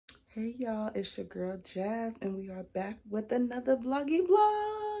Hey y'all, it's your girl Jazz, and we are back with another vloggy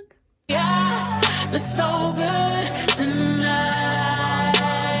vlog. Yeah, look so good tonight.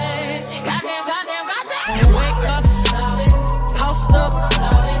 Goddamn. Wake up, post up.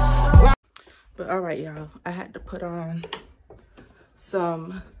 But all right, y'all, I had to put on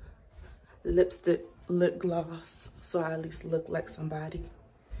some lipstick, lip gloss, so I at least look like somebody.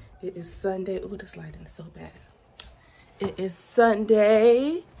 It is Sunday. Oh, this lighting is so bad. It is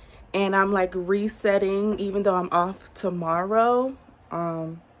Sunday, and I'm like resetting, even though I'm off tomorrow.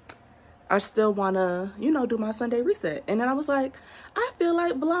 I still want to, do my Sunday reset. And then I was like, I feel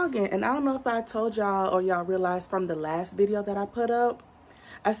like vlogging. And I don't know if I told y'all or y'all realized from the last video that I put up,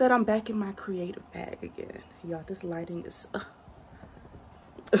 I said I'm back in my creative bag again. Y'all, this lighting is...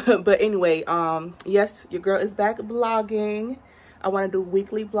 But anyway, yes, your girl is back vlogging. I want to do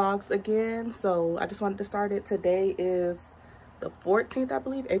weekly vlogs again. So I just wanted to start it. Today is the 14th, I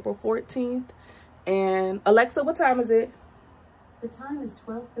believe, April 14th. And Alexa, what time is it? The time is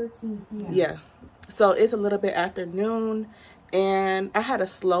 12:13 p.m. Yeah, so it's a little bit afternoon, and I had a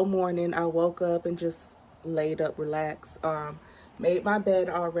slow morning. I woke up and just laid up, relaxed. Made my bed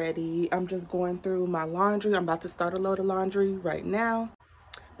already. I'm just going through my laundry. I'm about to start a load of laundry right now.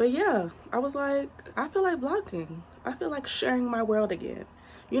 But yeah, I was like, I feel like vlogging. I feel like sharing my world again,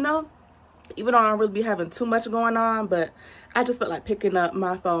 even though I don't really be having too much going on, but I just felt like picking up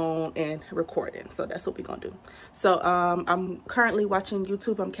my phone and recording. So that's what we're gonna do. So I'm currently watching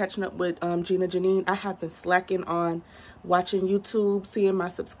YouTube. I'm catching up with Gina Janine. I have been slacking on watching YouTube, seeing my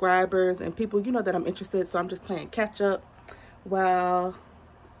subscribers and people, that I'm interested. So I'm just playing catch up while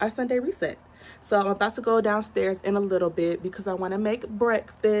I Sunday reset. So I'm about to go downstairs in a little bit because I want to make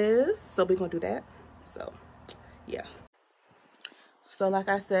breakfast. So we're gonna do that. So yeah. So like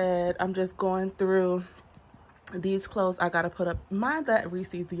I said, I'm just going through these clothes I gotta put up. Mind that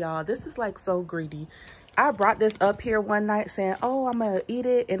Reese's, y'all. This is like so greedy. I brought this up here one night saying, oh, I'm gonna eat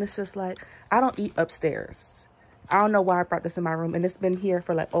it. And it's just like, I don't eat upstairs. I don't know why I brought this in my room. And it's been here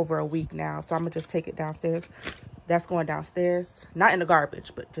for like over a week now. So I'm gonna just take it downstairs. That's going downstairs. Not in the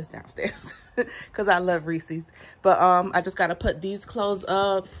garbage, but just downstairs. Because I love Reese's. But I just gotta put these clothes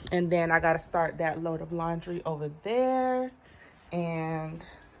up. And then I gotta start that load of laundry over there. And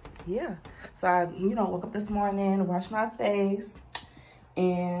yeah, so I woke up this morning, washed my face,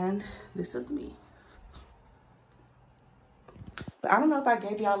 and this is me. But I don't know if I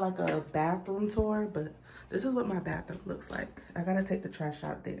gave y'all like a bathroom tour, but this is what my bathroom looks like. I gotta take the trash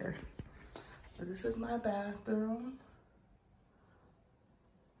out there, but this is my bathroom.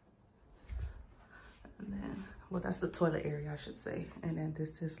 And then, well, that's the toilet area, I should say. And then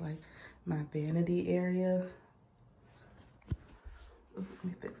this is like my vanity area. Ooh, let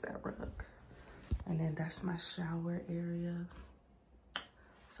me fix that rug. And then that's my shower area.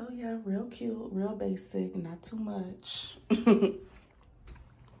 So yeah, real cute, real basic, not too much.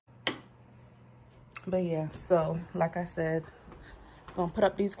 But yeah, so like I said, I'm gonna put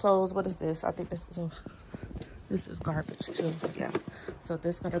up these clothes. What is this? I think this is garbage too. Yeah. So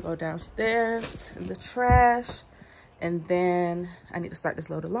this gonna go downstairs in the trash. And then I need to start this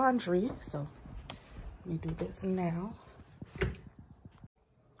load of laundry. So let me do this now.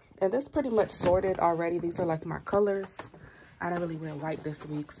 And this pretty much sorted already. These are like my colors. I don't really wear white this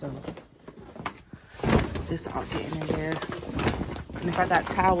week, so this all getting in there. And if I got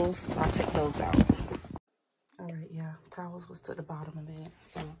towels, I'll take those out. All right, yeah, towels was to the bottom of it.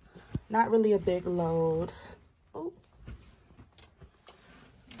 So not really a big load. Oh,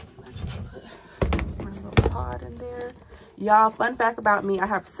 I just put my little pod in there. Y'all, fun fact about me, I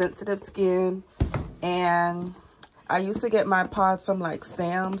have sensitive skin, and I used to get my pods from like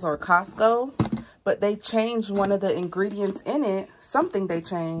Sam's or Costco, but they changed one of the ingredients in it. Something they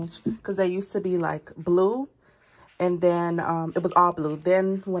changed, because they used to be like blue, and then it was all blue.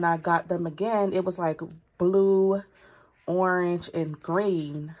 Then when I got them again, it was like blue, orange, and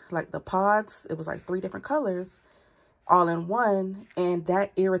green. Like the pods, it was like 3 different colors all in one, and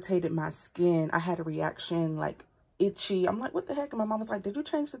that irritated my skin. I had a reaction, like itchy. I'm like, what the heck? And my mom was like, did you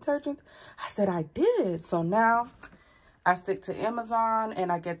change detergents? I said, I did. So now I stick to Amazon,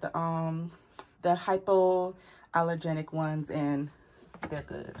 and I get the hypoallergenic ones, and they're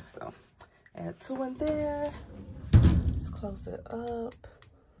good. So add 2 in there. Let's close it up.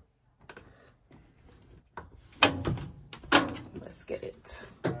 Let's get it.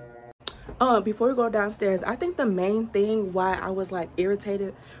 Before we go downstairs, I think the main thing why I was like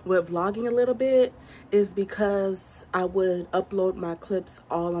irritated with vlogging a little bit is because I would upload my clips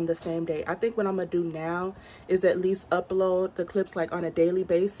all on the same day. I think what I'm gonna do now is at least upload the clips like on a daily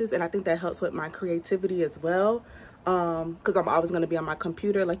basis, and I think that helps with my creativity as well. because I'm always going to be on my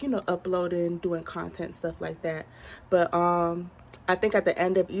computer, like, you know, uploading, doing content, stuff like that. But I think at the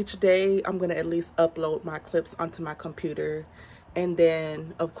end of each day, I'm going to at least upload my clips onto my computer. And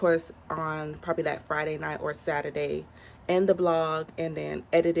then, of course, on probably that Friday night or Saturday, end the blog and then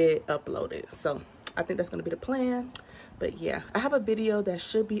edit it, upload it. So I think that's going to be the plan. But yeah, I have a video that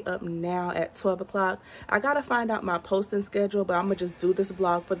should be up now at 12 o'clock. I got to find out my posting schedule, but I'm going to just do this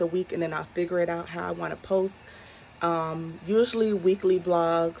vlog for the week and then I'll figure it out how I want to post. Usually weekly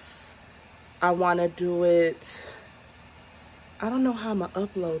vlogs, I want to do it. I don't know how I'm going to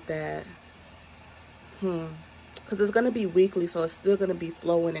upload that. Because it's going to be weekly, so it's still going to be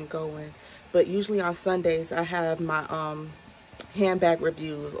flowing and going. But usually on Sundays, I have my handbag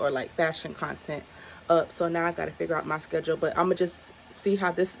reviews or like fashion content up. So now I got to figure out my schedule. But I'm going to just see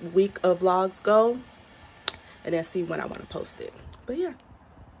how this week of vlogs go and then see when I want to post it. But yeah.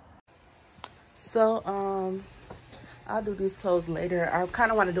 So, I'll do these clothes later. I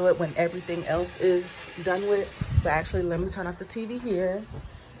kind of want to do it when everything else is done with. So actually, let me turn off the TV here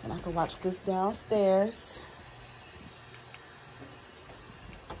and I can watch this downstairs.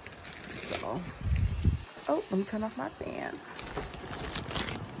 So, oh, let me turn off my fan.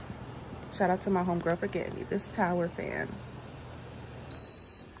 Shout out to my homegirl for getting me this tower fan.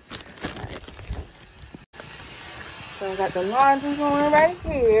 Right. So I got the laundry going right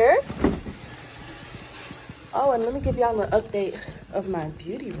here. Oh, and let me give y'all an update of my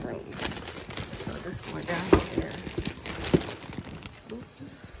beauty room. So this going downstairs.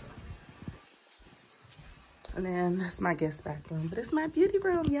 Oops. And then that's my guest bathroom. But it's my beauty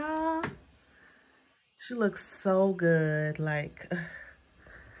room, y'all. She looks so good. Like,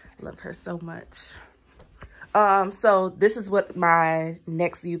 love her so much. So this is what my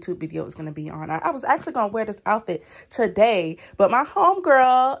next YouTube video is going to be on. I was actually going to wear this outfit today, but my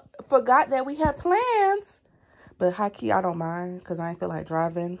homegirl forgot that we had plans. But high key, I don't mind because I ain't feel like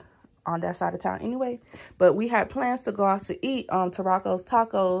driving on that side of town anyway. But we had plans to go out to eat to Rocco's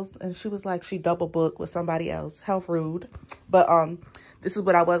Tacos. And she was like, she double booked with somebody else. How rude. But this is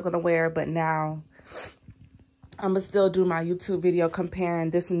what I was going to wear. But now I'm going to still do my YouTube video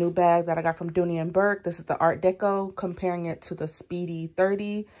comparing this new bag that I got from Dooney & Burke. This is the Art Deco. Comparing it to the Speedy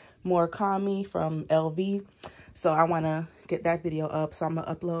 30 Murakami from LV. So I want to get that video up. So I'm going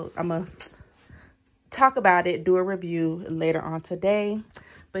to upload. I'm going to talk about it, do a review later on today.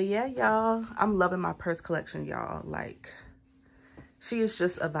 But yeah, y'all, I'm loving my purse collection, y'all. Like, she is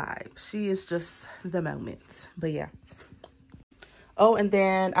just a vibe. She is just the moment. But yeah. Oh, and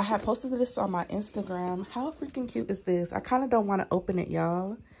then I have posted this on my Instagram. How freaking cute is this? I kind of don't want to open it,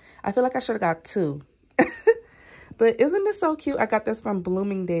 y'all. I feel like I should have got two. But isn't this so cute? I got this from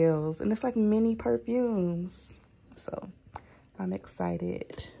Bloomingdale's and it's like mini perfumes. So I'm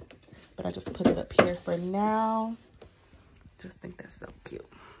excited. But I just put it up here for now. Just think that's so cute.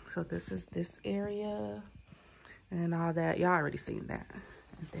 So this is this area and all that. Y'all already seen that.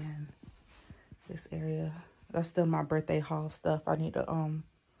 And then this area. That's still my birthday haul stuff. I need to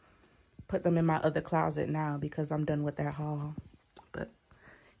put them in my other closet now because I'm done with that haul. But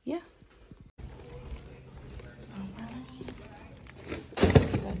yeah. Alright.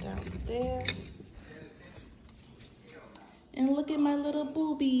 Put that down there. And look at my little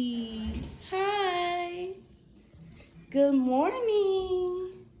booby. Hi. Good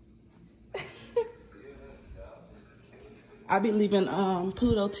morning. I'll be leaving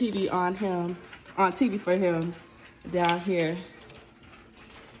Pluto TV on TV for him down here.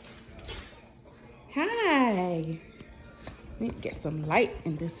 Hi. Let me get some light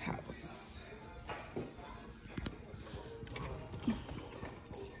in this house.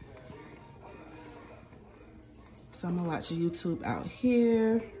 So I'm gonna watch YouTube out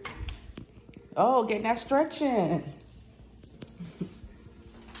here. Oh, getting that stretching.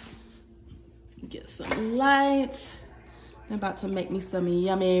 Get some lights. I'm about to make me some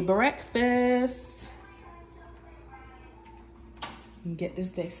yummy breakfast. And get this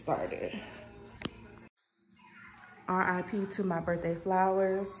day started. RIP to my birthday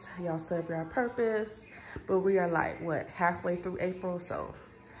flowers. Y'all serve your purpose. But we are like, what, halfway through April? So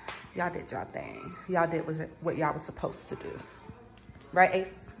y'all did y'all thing. Y'all did what y'all was supposed to do. Right, Ace?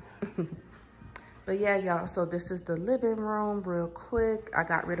 But yeah, y'all, so this is the living room real quick. I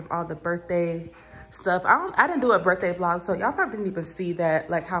got rid of all the birthday stuff. I didn't do a birthday vlog, so y'all probably didn't even see that,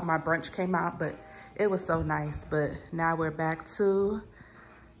 like how my brunch came out, but it was so nice. But now we're back to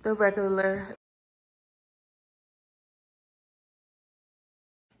the regular.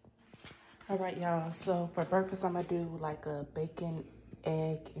 All right, y'all, so for breakfast, I'm gonna do like a bacon,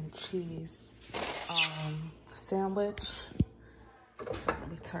 egg, and cheese sandwich. So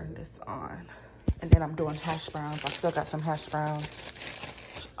let me turn this on. And then I'm doing hash browns. I still got some hash browns.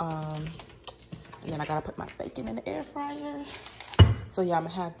 And then I gotta put my bacon in the air fryer. So yeah, I'm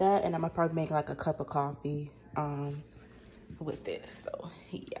gonna have that, and I'm gonna probably make like a cup of coffee with it. So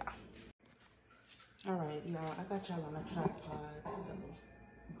yeah. All right, y'all, I got y'all on a tripod. So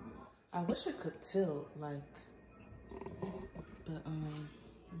I wish it could tilt, like, but let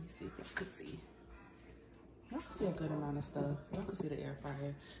me see if y'all could see. Y'all can see a good amount of stuff. Y'all can see the air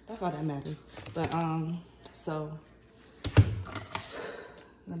fryer. That's all that matters. But so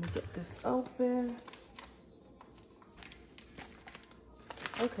let me get this open.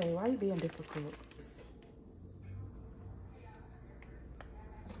 Okay, why are you being difficult?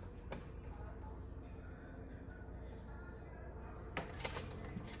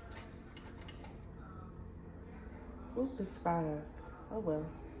 Ooh, it's fire. Oh well.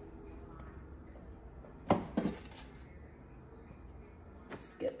 Let's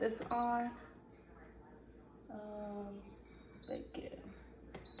get this on. Bacon.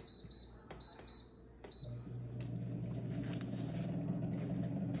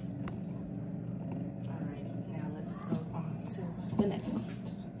 Alright, now let's go on to the next.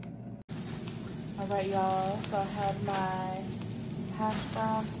 Alright, y'all, so I have my hash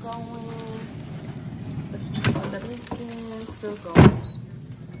browns going. Let's check on the bacon, still going.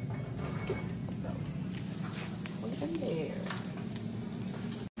 So, we're in there.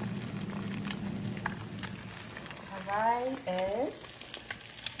 Alright, eggs.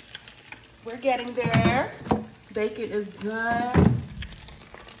 We're getting there. Bacon is done.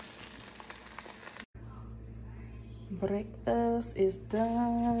 Breakfast is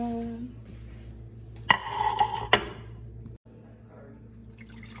done.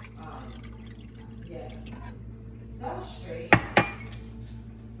 Yeah, that was straight.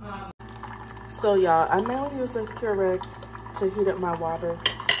 So y'all, I mainly use a Keurig to heat up my water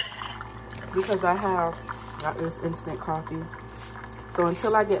because I have this instant coffee. So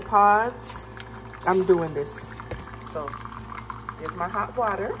until I get pods, I'm doing this. So here's my hot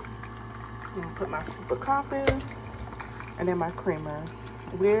water. I'm gonna put my scoop of coffee and then my creamer.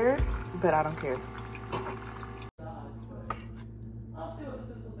 Weird, but I don't care. I'll see what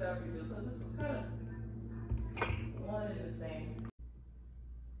the physical therapy do because it's kind of one and the same.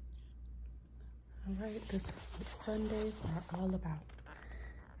 All right, this is what Sundays are all about.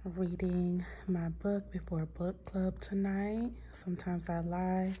 Reading my book before book club tonight. Sometimes I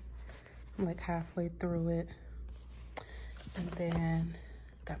lie. I'm like halfway through it. And then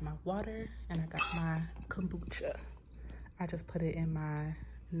got my water and I got my kombucha. I just put it in my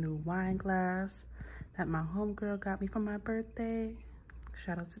new wine glass that my homegirl got me for my birthday.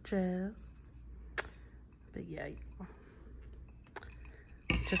 Shout out to Jess. But yeah,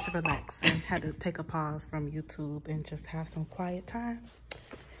 just to relax and had to take a pause from YouTube and just have some quiet time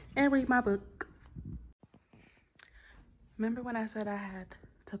and read my book. Remember when I said I had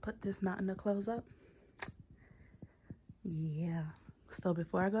to put this mountain of clothes up? Yeah. So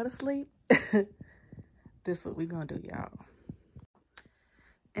before I go to sleep, this is what we're gonna do, y'all.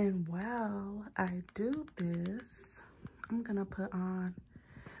 And while I do this, I'm gonna put on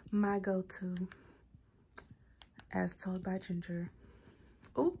my go-to as told by Ginger.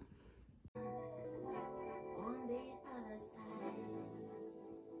 Ooh.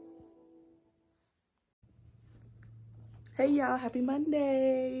 Hey y'all, happy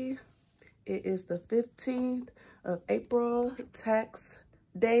Monday. It is the 15th of April, tax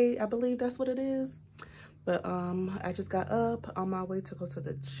day. I believe that's what it is. But I just got up on my way to go to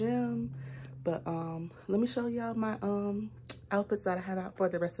the gym. But let me show y'all my outfits that I have out for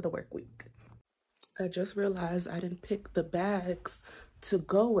the rest of the work week. I just realized I didn't pick the bags to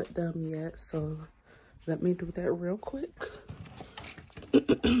go with them yet, so let me do that real quick.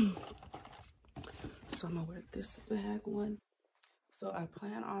 So I'm gonna wear this bag one. So I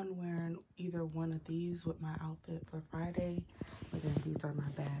plan on wearing either one of these with my outfit for Friday, but then these are my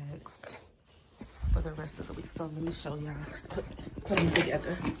bags for the rest of the week. So let me show y'all. Let's put them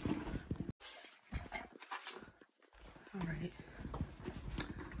together. All right.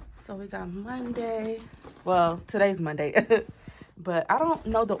 So we got Monday. Well, today's Monday. But I don't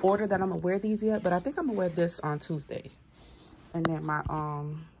know the order that I'm gonna wear these yet, but I think I'm gonna wear this on Tuesday. And then my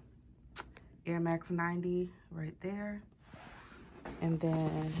Air Max 90 right there. And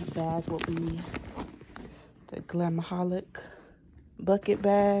then bag will be the Glamaholic bucket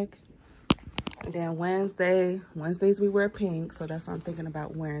bag. And then Wednesdays we wear pink, so that's why I'm thinking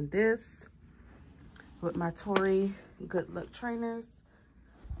about wearing this with my Tory Good Luck trainers.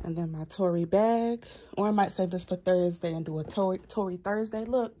 And then my Tory bag. Or I might save this for Thursday and do a Tory Thursday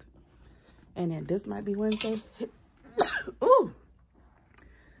look. And then this might be Wednesday. Ooh,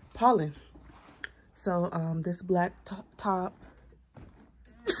 pollen. So this black top.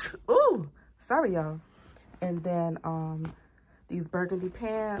 Ooh, sorry y'all. And then these burgundy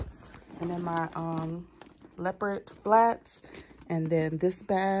pants, and then my leopard flats, and then this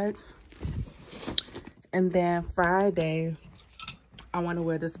bag. And then Friday, I want to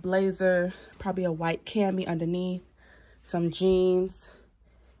wear this blazer, probably a white cami underneath, some jeans,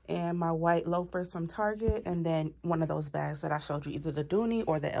 and my white loafers from Target, and then one of those bags that I showed you, either the Dooney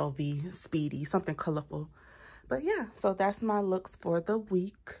or the LV Speedy, something colorful. But yeah, so that's my looks for the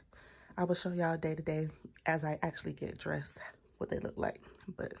week. I will show y'all day to day as I actually get dressed what they look like.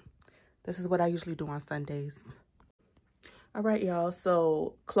 But this is what I usually do on Sundays. All right, y'all,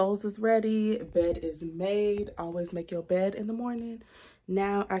 so clothes is ready, bed is made. Always make your bed in the morning.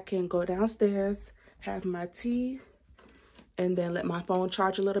 Now I can go downstairs, have my tea, and then let my phone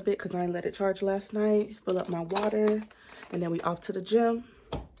charge a little bit because I didn't let it charge last night. Fill up my water, and then we off to the gym.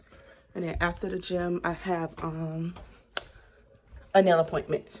 And then after the gym, I have a nail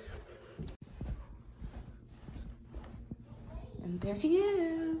appointment. And there he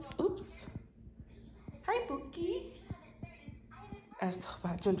is. Oops. Hi, Bookie. As told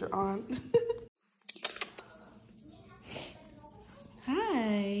by Ginger on.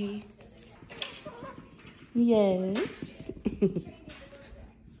 Hi. Yes.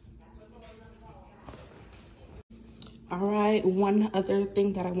 All right, one other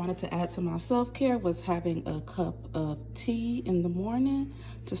thing that I wanted to add to my self-care was having a cup of tea in the morning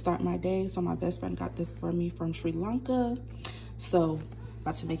to start my day. So my best friend got this for me from Sri Lanka. So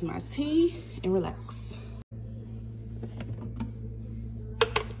about to make my tea and relax.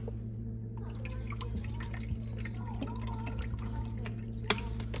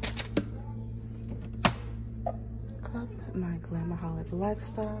 Cup, my Glamaholic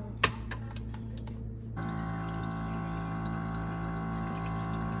lifestyle.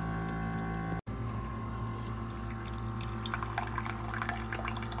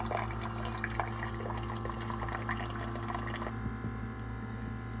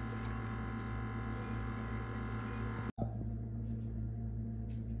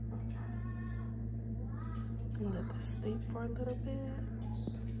 Let this steep for a little bit.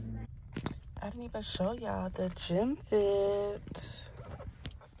 I didn't even show y'all the gym fit,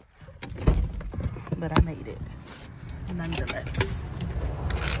 but I made it nonetheless.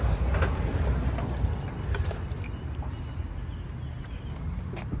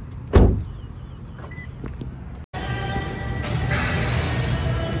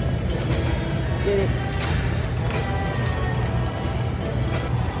 Get it.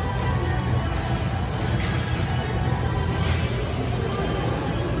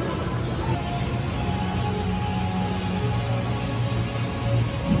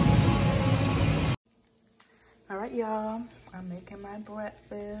 All right, y'all, I'm making my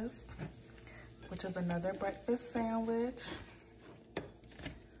breakfast, which is another breakfast sandwich.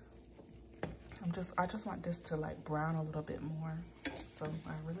 I just want this to like brown a little bit more. So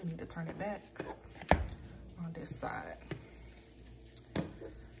I really need to turn it back on this side.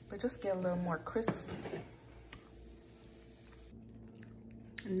 But just get a little more crisp.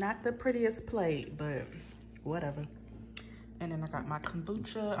 Not the prettiest plate, but whatever. And then I got my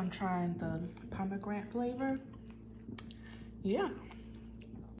kombucha. I'm trying the pomegranate flavor. Yeah.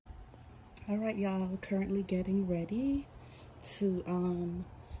 All right, y'all, currently getting ready to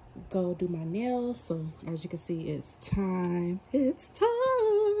go do my nails. So as you can see, it's time.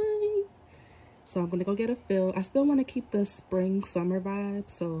 So I'm gonna go get a fill. I still want to keep the spring summer vibe,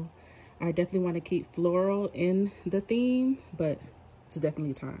 so I definitely want to keep floral in the theme, but it's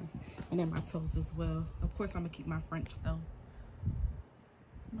definitely time. And then my toes as well. Of course, I'm gonna keep my French though.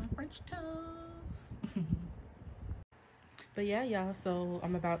 My French toes. But yeah, y'all, so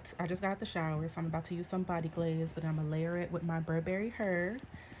I just got out the shower, so I'm about to use some body glaze, but I'm gonna layer it with my Burberry Her.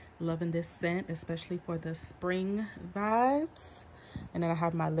 Loving this scent, especially for the spring vibes. And then I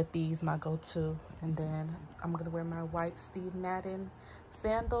have my lippies, my go-to. And then I'm gonna wear my white Steve Madden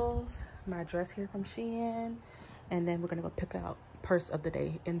sandals, my dress here from Shein. And then we're gonna go pick out purse of the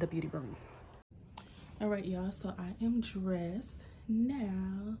day in the beauty room. All right, y'all, so I am dressed.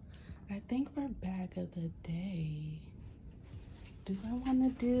 Now, I think for bag of the day, do I wanna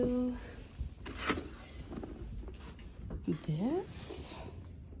do this?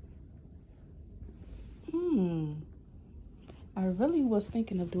 I really was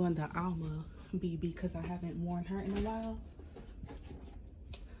thinking of doing the Alma BB because I haven't worn her in a while.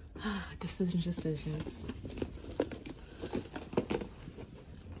 Decisions.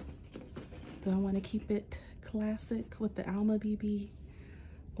 Do I want to keep it classic with the Alma BB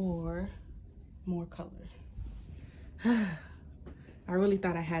or more color? I really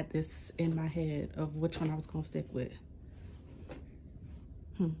thought I had this in my head of which one I was gonna stick with.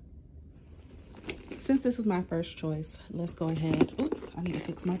 Since this is my first choice, let's go ahead. Ooh, I need to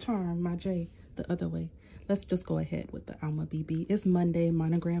fix my charm, my J, the other way. Let's just go ahead with the Alma BB. It's Monday,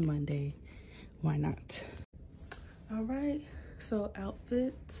 Monogram Monday. Why not? All right, so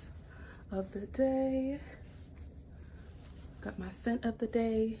outfit of the day. Got my scent of the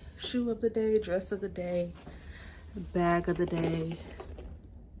day, shoe of the day, dress of the day, bag of the day,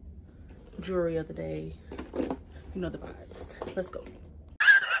 jewelry of the day. You know the vibes. Let's go.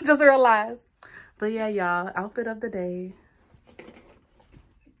 Just realized. But yeah, y'all, outfit of the day.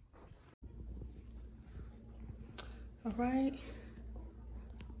 All right.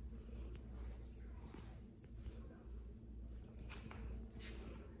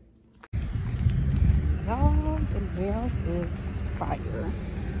 Y'all, the nails is fire.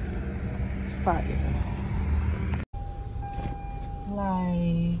 Fire.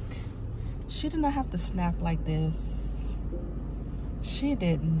 Like, she did not have to snap like this. She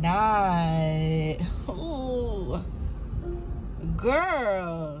did not. Ooh,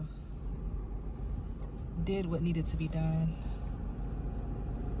 girl did what needed to be done.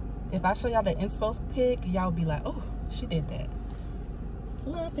 If I show y'all the inspo pic, y'all be like, oh, she did that.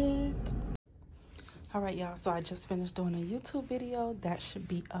 Love it. All right, y'all, so I just finished doing a YouTube video that should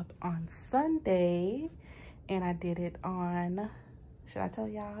be up on Sunday, and I did it on, should I tell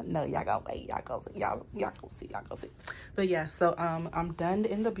y'all? No, y'all gonna wait. Y'all gonna see. Y'all gonna see. But yeah, so I'm done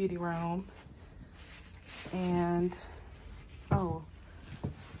in the beauty room, and oh,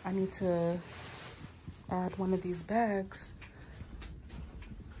 I need to add one of these bags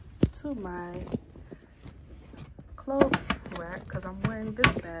to my clothes rack because I'm wearing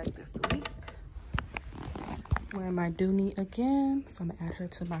this bag this week. Wearing my Dooney again, so I'm gonna add her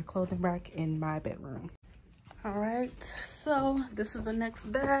to my clothing rack in my bedroom. All right, so this is the next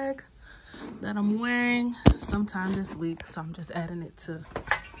bag that I'm wearing sometime this week, so I'm just adding it to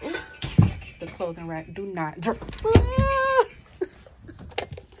the clothing rack. Do not drop.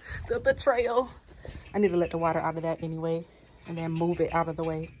 The betrayal. I need to let the water out of that anyway and then move it out of the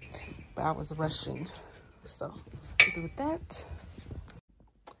way, but I was rushing, so we'll do that.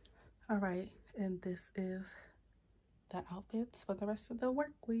 All right, and this is the outfits for the rest of the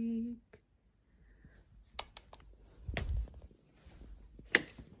work week.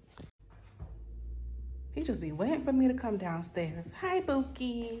 He just be waiting for me to come downstairs. Hi,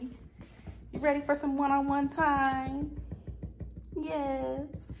 Bookie. You ready for some one-on-one time? Yes.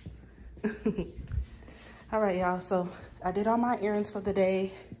 All right, y'all. So I did all my errands for the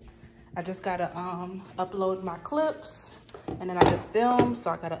day. I just gotta upload my clips, and then I just filmed, so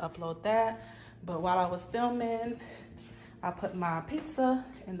I gotta upload that. But while I was filming, I put my pizza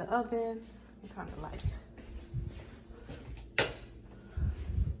in the oven. What time the light?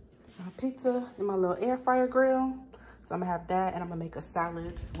 My pizza in my little air fryer grill. So I'm gonna have that, and I'm gonna make a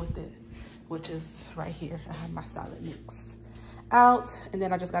salad with it, which is right here. I have my salad mixed out, and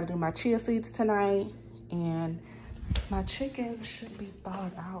then I just gotta do my chia seeds tonight, and my chicken should be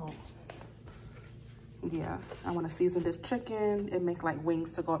thawed out. Yeah, I wanna season this chicken and make like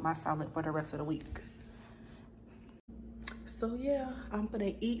wings to go with my salad for the rest of the week. So yeah, I'm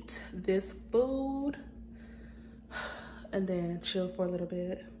gonna eat this food and then chill for a little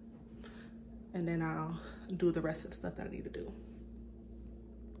bit, and then I'll do the rest of the stuff that I need to do.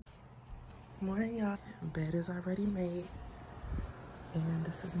 Morning, y'all. Bed is already made, and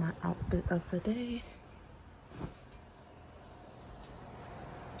this is my outfit of the day.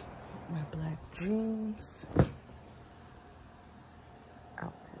 My black jeans.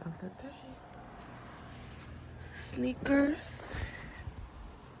 Outfit of the day. Sneakers.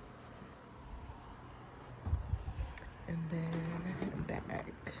 And then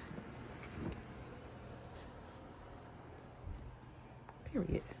bag.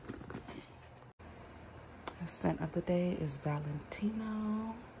 Period. The scent of the day is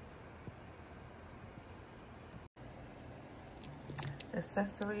Valentino.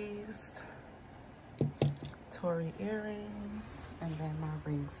 Accessories, Tory earrings, and then my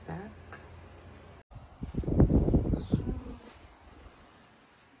ring stack. Shoes,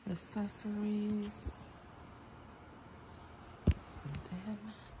 accessories, and then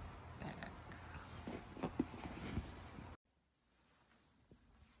bag.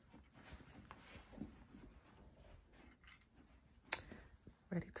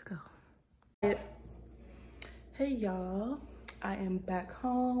 Ready to go. Hey y'all, I am back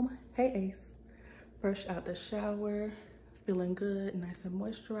home. Hey Ace, fresh out the shower, feeling good, nice and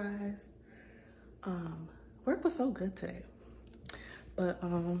moisturized. Work was so good today, but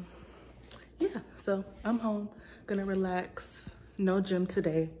yeah, so I'm home, gonna relax, No gym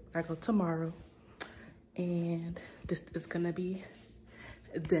today. I go tomorrow. And this is gonna be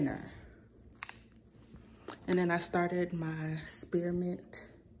dinner. And then I started my spearmint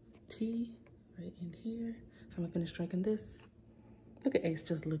tea right in here. So I'm gonna finish drinking this. Look at Ace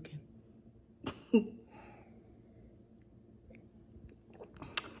just looking.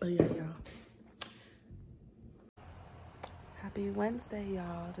 But yeah, y'all. Happy Wednesday,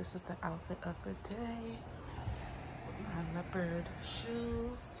 y'all. This is the outfit of the day. My leopard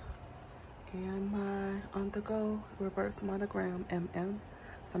shoes and my on-the-go reverse monogram MM.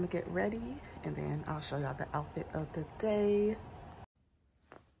 So I'm gonna get ready and then I'll show y'all the outfit of the day.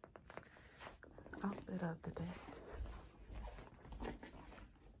 Outfit of the day.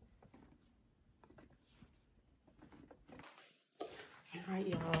 All right,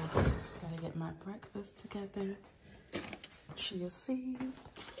 y'all. Gotta get my breakfast together. Chia seed.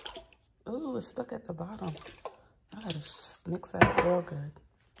 Ooh, it's stuck at the bottom. I gotta mix that real good.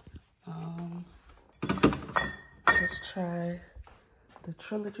 Let's try the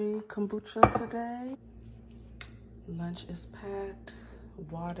Trilogy kombucha today. Lunch is packed.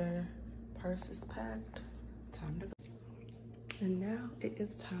 Water, purse is packed. Time to go. And now it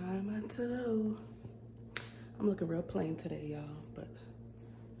is time to go. I'm looking real plain today, y'all, but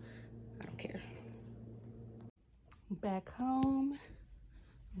I don't care. Back home,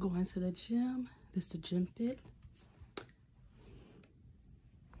 going to the gym. This is the gym fit.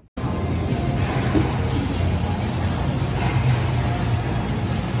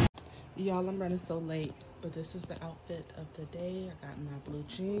 Y'all, I'm running so late, but this is the outfit of the day. I got my blue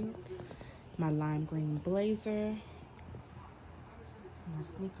jeans, my lime green blazer, my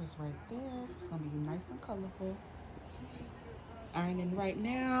sneakers right there. It's gonna be nice and colorful. Ironing right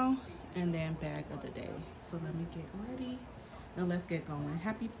now, and then bag of the day. So let me get ready and let's get going.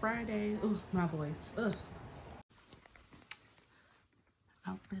 Happy Friday. Ooh, my voice. Ugh.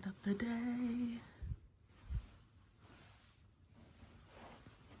 Outfit of the day.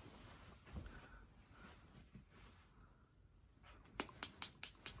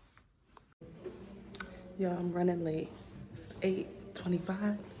 Y'all, I'm running late. It's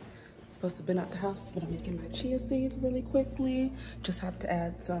 8:25. Supposed to have been out the house, but I'm making my chia seeds really quickly. Just have to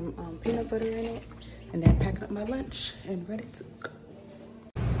add some peanut butter in it, and then packing up my lunch and ready to go.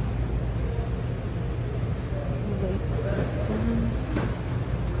 Wait, so it's done.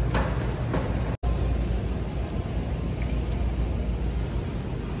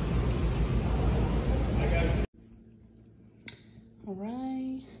 All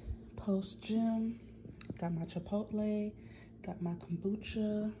right, post gym. Got my Chipotle, got my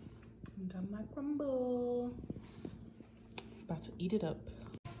kombucha, got my crumble. About to eat it up.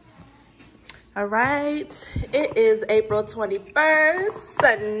 All right, it is April 21st,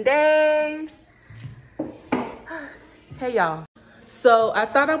 Sunday. Hey y'all. So I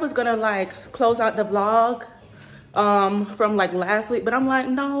thought I was gonna like close out the vlog from like last week, but I'm like,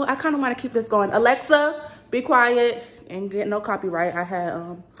 no, I kind of want to keep this going. Alexa, be quiet and get no copyright. I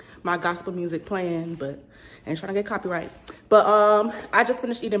had my gospel music playing, but I ain't trying to get copyright. But I just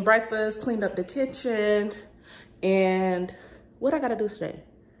finished eating breakfast, cleaned up the kitchen, and what I gotta do today?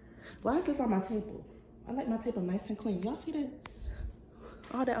 Why is this on my table? I like my table nice and clean. Y'all see that?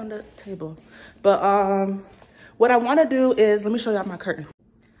 All that on the table. But what I wanna do is, let me show y'all my curtain.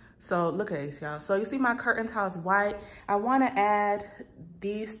 So look at this, y'all. So you see my curtains, how it's white. I wanna add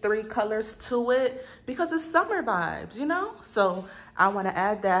these 3 colors to it because it's summer vibes, you know? So I wanna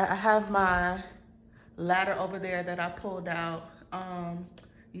add that. I have my ladder over there that I pulled out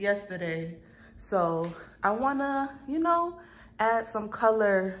yesterday. So I wanna, you know, add some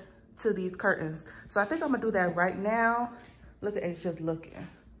color to these curtains. So I think I'm gonna do that right now. Look at Ace just looking.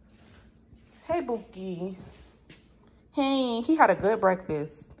 Hey, Bookie. Hey, he had a good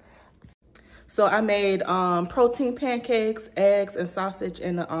breakfast. So I made protein pancakes, eggs, and sausage,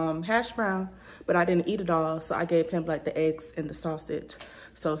 and the hash brown, but I didn't eat it all. So I gave him like the eggs and the sausage.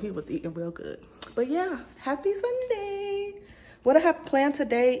 So he was eating real good. But yeah, happy Sunday. What I have planned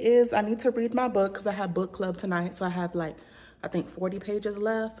today is I need to read my book because I have book club tonight. So I have like, I think 40 pages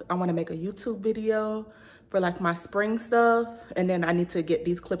left. I want to make a YouTube video for like my spring stuff. And then I need to get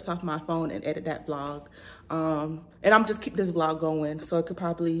these clips off my phone and edit that vlog. And I'm just keep this vlog going. So it could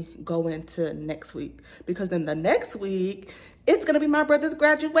probably go into next week, because then the next week, it's gonna be my brother's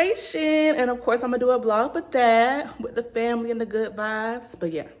graduation. And of course I'm gonna do a vlog with that, with the family and the good vibes.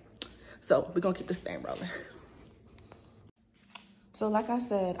 But yeah, so we're gonna keep this thing rolling. So like I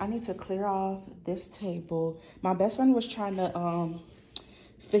said, I need to clear off this table. My best friend was trying to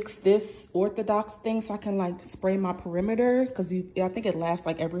fix this orthodox thing so I can like spray my perimeter, because I think it lasts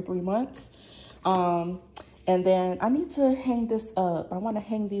like every 3 months. And And then I need to hang this up. I want to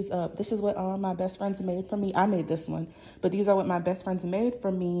hang these up. This is what my best friends made for me. I made this one, but these are what my best friends made for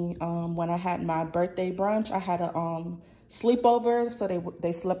me. When I had my birthday brunch, I had a sleepover. So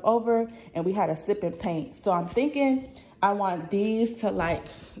they slept over and we had a sip and paint. So I'm thinking I want these to like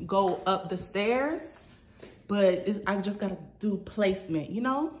go up the stairs, but I just gotta do placement, you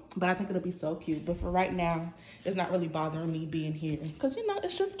know? But I think it'll be so cute. But for right now, it's not really bothering me being here because, you know,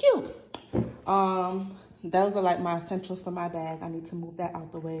 it's just cute. Those are like my essentials for my bag. I need to move that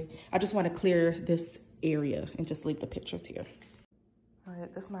out the way. I just want to clear this area and just leave the pictures here. All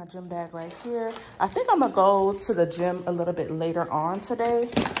right, this is my gym bag right here. I think I'm gonna go to the gym a little bit later on today.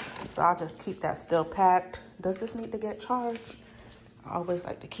 So I'll just keep that still packed. Does this need to get charged? I always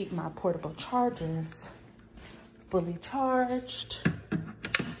like to keep my portable chargers fully charged.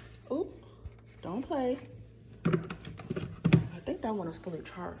 Ooh, don't play. I think that one is fully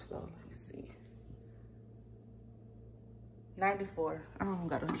charged though. Let me see. 94. I don't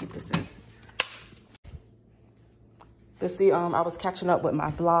gotta keep this in. But see, I was catching up with my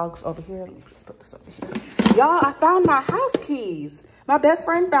vlogs over here. Let me just put this over here. Y'all, I found my house keys. My best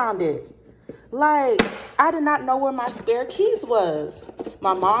friend found it. Like, I did not know where my spare keys was.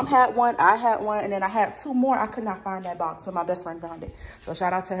 My mom had one, I had one, and then I had two more. I could not find that box, but my best friend found it. So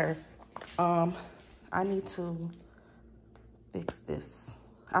shout out to her. I need to fix this.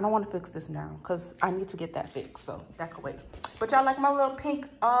 I don't want to fix this now because I need to get that fixed, so that could wait. But y'all like my little pink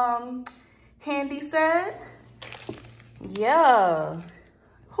handy set? Yeah.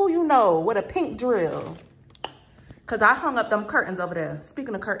 Who you know with a pink drill? Because I hung up them curtains over there.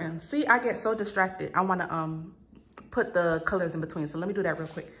 Speaking of curtains, see, I get so distracted. I want to put the colors in between. So let me do that real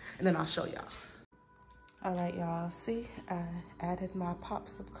quick, and then I'll show y'all. All right, y'all. See, I added my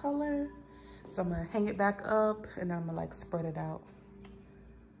pops of color. So I'm going to hang it back up, and I'm going to, like, spread it out.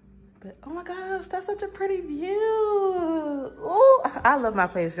 But, oh, my gosh, that's such a pretty view. Ooh, I love my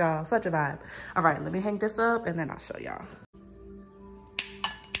place, y'all. Such a vibe. All right, let me hang this up, and then I'll show y'all.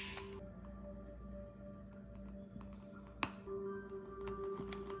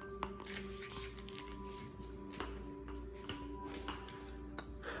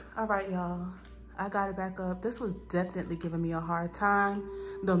 All right, y'all, I got it back up. This was definitely giving me a hard time.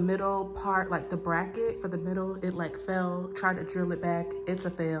 The middle part, like the bracket for the middle, it like fell. Tried to drill it back, it's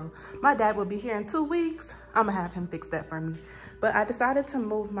a fail. My dad will be here in 2 weeks. I'm gonna have him fix that for me. But I decided to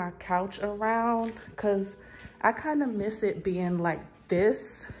move my couch around because I kind of miss it being like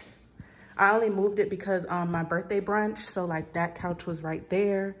this. I only moved it because my birthday brunch, so like that couch was right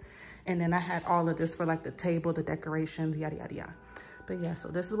there. And then I had all of this for like the table, the decorations, yada, yada, yada. But yeah, so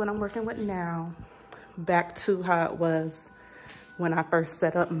this is what I'm working with now. Back to how it was when I first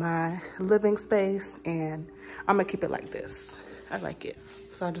set up my living space, and I'm gonna keep it like this. I like it.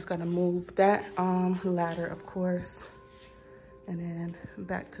 So I just gotta move that ladder, of course, and then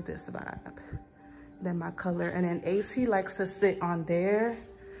back to this vibe. Then my color, and then Ace, he likes to sit on there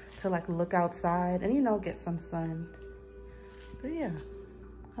to like look outside and, you know, get some sun. But yeah,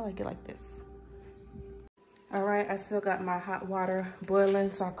 I like it like this. All right, I still got my hot water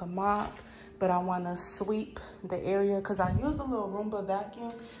boiling so I can mop, but I want to sweep the area because I use a little Roomba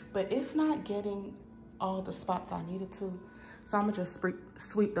vacuum, but it's not getting all the spots I needed to. So I'm gonna just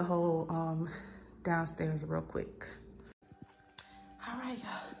sweep the whole downstairs real quick. All right,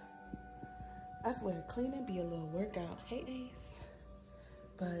 I swear cleaning be a little workout. Hey, Ace.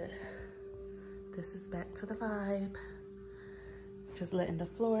 But this is back to the vibe. Just letting the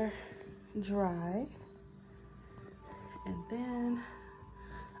floor dry. And then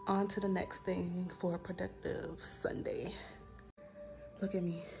on to the next thing for a productive Sunday. Look at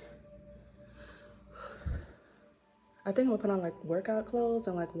me. I think I'm gonna put on like workout clothes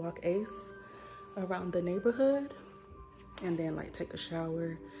and like walk Ace around the neighborhood and then like take a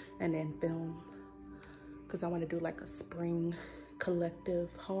shower and then film. Cause I wanna do like a spring collective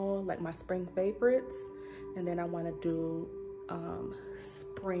haul, like my spring favorites. And then I wanna do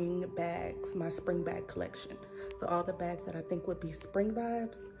spring bags, my spring bag collection. So all the bags that I think would be spring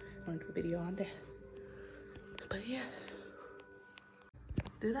vibes, I'm gonna do a video on that. But yeah.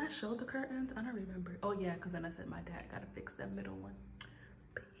 Did I show the curtains? I don't remember. Oh yeah, because then I said my dad gotta fix that middle one.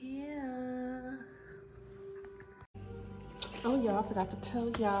 But yeah. Oh y'all, I forgot to tell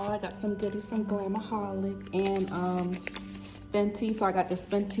y'all, I got some goodies from Glamaholic and Fenty. So I got this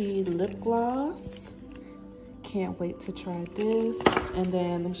Fenty lip gloss. Can't wait to try this. And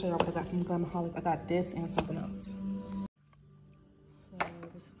then let me show y'all what I got from Glamaholic. I got this and something else. So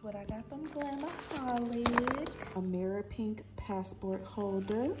this is what I got from Glamaholic. A mirror pink passport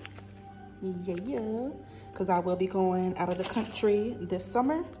holder. Yeah, because I will be going out of the country this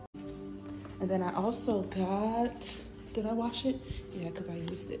summer. And then I also got, did I wash it? Yeah, because I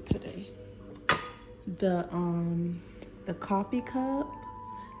used it today. The coffee cup,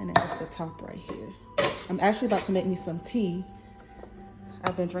 and then it's the top right here. I'm actually about to make me some tea.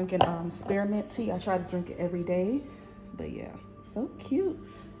 I've been drinking spearmint tea. I try to drink it every day, but yeah, so cute.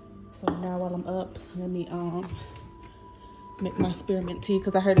 So now while I'm up, let me make my spearmint tea,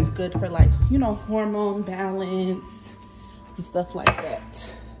 because I heard it's good for, like, you know, hormone balance and stuff like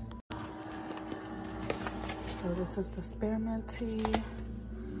that. So this is the spearmint tea.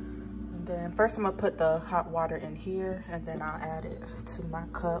 And then first I'm gonna put the hot water in here, and then I'll add it to my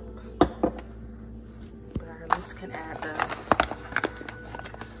cup. But I at least can add the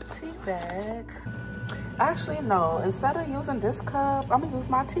tea bag. Actually, no, instead of using this cup, I'm gonna use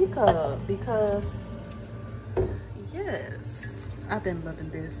my teacup, because yes, I've been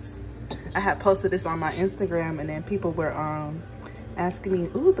loving this. I had posted this on my Instagram, and then people were asking me,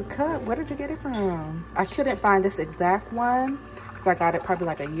 ooh, the cup, where did you get it from? I couldn't find this exact one, because I got it probably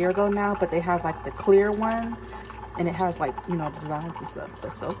like a year ago now, but they have like the clear one, and it has, like, you know, designs and stuff,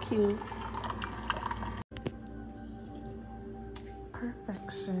 but so cute.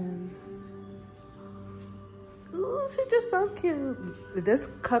 Perfection. Ooh, she's just so cute. This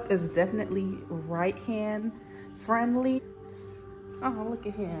cup is definitely right hand friendly. Oh, look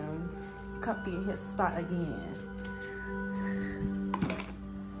at him. Comfy in his spot again.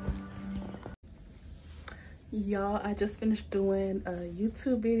 Y'all, I just finished doing a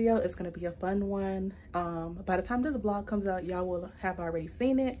YouTube video. It's gonna be a fun one. By the time this vlog comes out, y'all will have already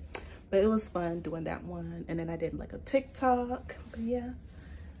seen it, but it was fun doing that one. And then I did like a TikTok, but yeah,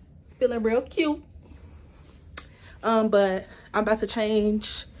 feeling real cute. But I'm about to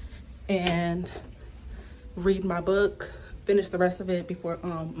change and read my book, finish the rest of it before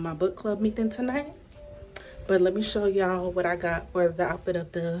my book club meeting tonight. But let me show y'all what I got for the outfit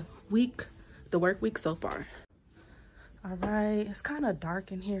of the week, the work week so far. All right, it's kind of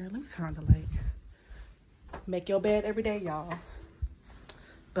dark in here. Let me turn on the light. Make your bed every day, y'all.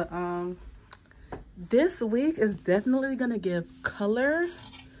 But this week is definitely gonna give color.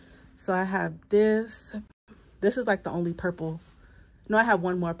 So I have this. This is like the only purple. No, I have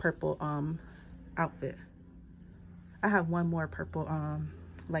one more purple outfit. I have one more purple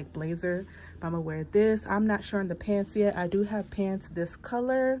like blazer, but I'm gonna wear this. I'm not sure on the pants yet. I do have pants this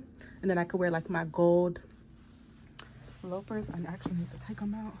color, and then I could wear like my gold loafers. I actually need to take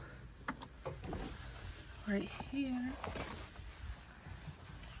them out right here.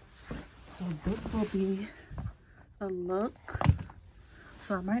 So this will be a look.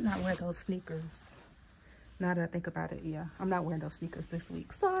 So I might not wear those sneakers. Now that I think about it, yeah, I'm not wearing those sneakers this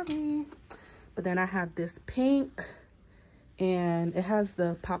week, sorry. But then I have this pink, and it has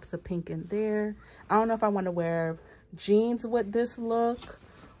the pops of pink in there. I don't know if I want to wear jeans with this look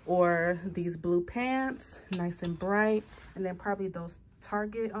or these blue pants, nice and bright, and then probably those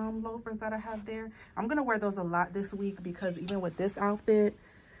Target loafers that I have there. I'm gonna wear those a lot this week, because even with this outfit,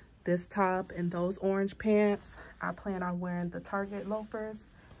 this top and those orange pants, I plan on wearing the Target loafers.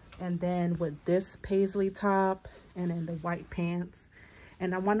 And then with this paisley top and then the white pants.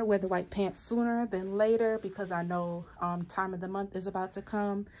 And I want to wear the white pants sooner than later, because I know time of the month is about to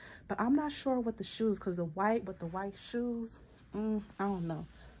come. But I'm not sure with the shoes, because the white with the white shoes, I don't know.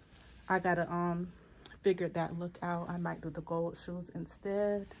 I gotta figure that look out. I might do the gold shoes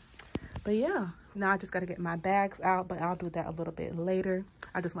instead. But yeah, now I just gotta get my bags out, but I'll do that a little bit later.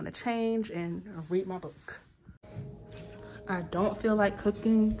 I just want to change and read my book. I don't feel like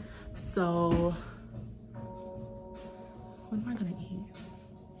cooking, so what am I gonna eat?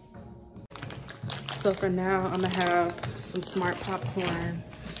 So for now, I'm gonna have some Smart popcorn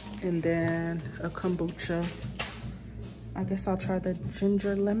and then a kombucha. I guess I'll try the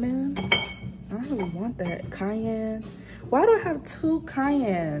ginger lemon. I don't really want that. Cayenne. Why do I have 2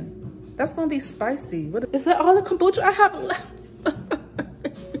 cayenne? That's gonna be spicy. What is that? All the kombucha I have left?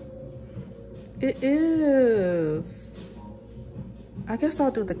 It is. I guess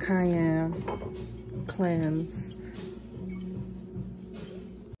I'll do the cayenne cleanse.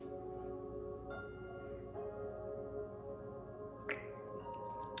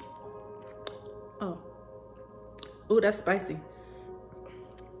 Oh. Ooh, that's spicy.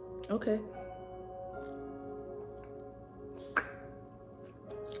 Okay.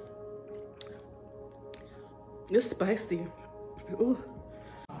 It's spicy. Ooh.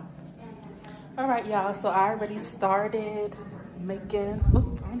 All right, y'all. So I already started making.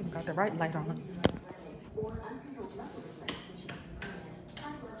 Ooh, I don't even got the right light on.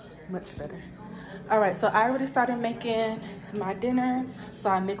 Much better. All right, so I already started making my dinner. So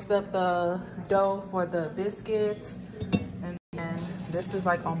I mixed up the dough for the biscuits and then This is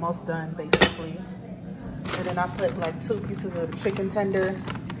like almost done basically. And then I put like 2 pieces of chicken tender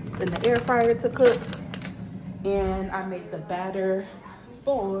in the air fryer to cook. And I made the batter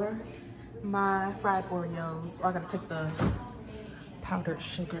for my fried Oreos. So I gotta take the powdered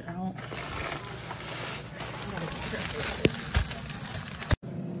sugar out.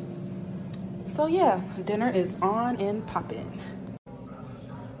 So yeah, dinner is on and popping.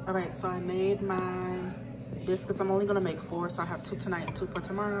 All right, so I made my biscuits. I'm only gonna make 4, so I have 2 tonight and 2 for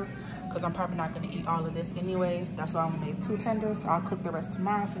tomorrow, because I'm probably not gonna eat all of this anyway. That's why I only made 2 tenders. I'll cook the rest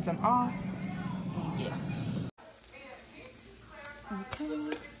tomorrow since I'm off. And yeah.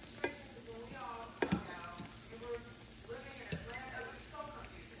 Okay.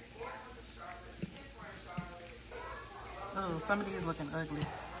 Oh, some of these looking ugly,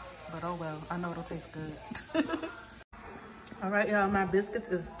 but oh well, I know it'll taste good. All right, y'all, my biscuits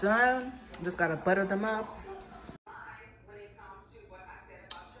is done. Just gotta butter them up.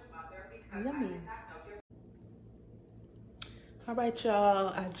 Yummy. All right, y'all,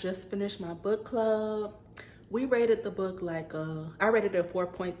 I just finished my book club. We rated the book like, I rated it a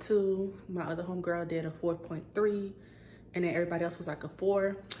 4.2. My other homegirl did a 4.3, and then everybody else was like a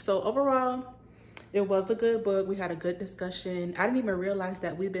 4. So overall, it was a good book. We had a good discussion. I didn't even realize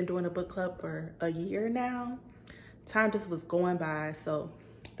that we've been doing a book club for a year now. Time just was going by, so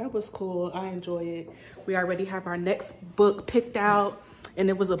that was cool. I enjoy it. We already have our next book picked out, and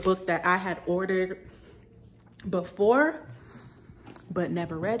it was a book that I had ordered before but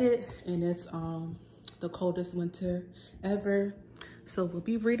never read it, and it's The Coldest Winter Ever. So we'll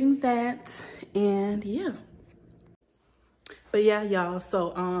be reading that, and yeah. But yeah, y'all,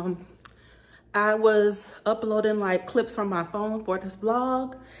 so I was uploading like clips from my phone for this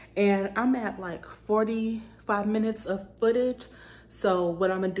vlog, and I'm at like 45 minutes of footage. So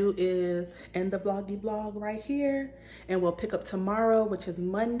what I'm gonna do is end the vlog right here, and we'll pick up tomorrow, which is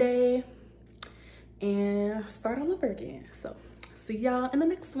Monday, and start all over again. So see y'all in the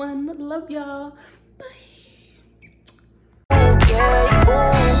next one. Love y'all.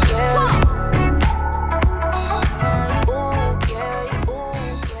 Bye.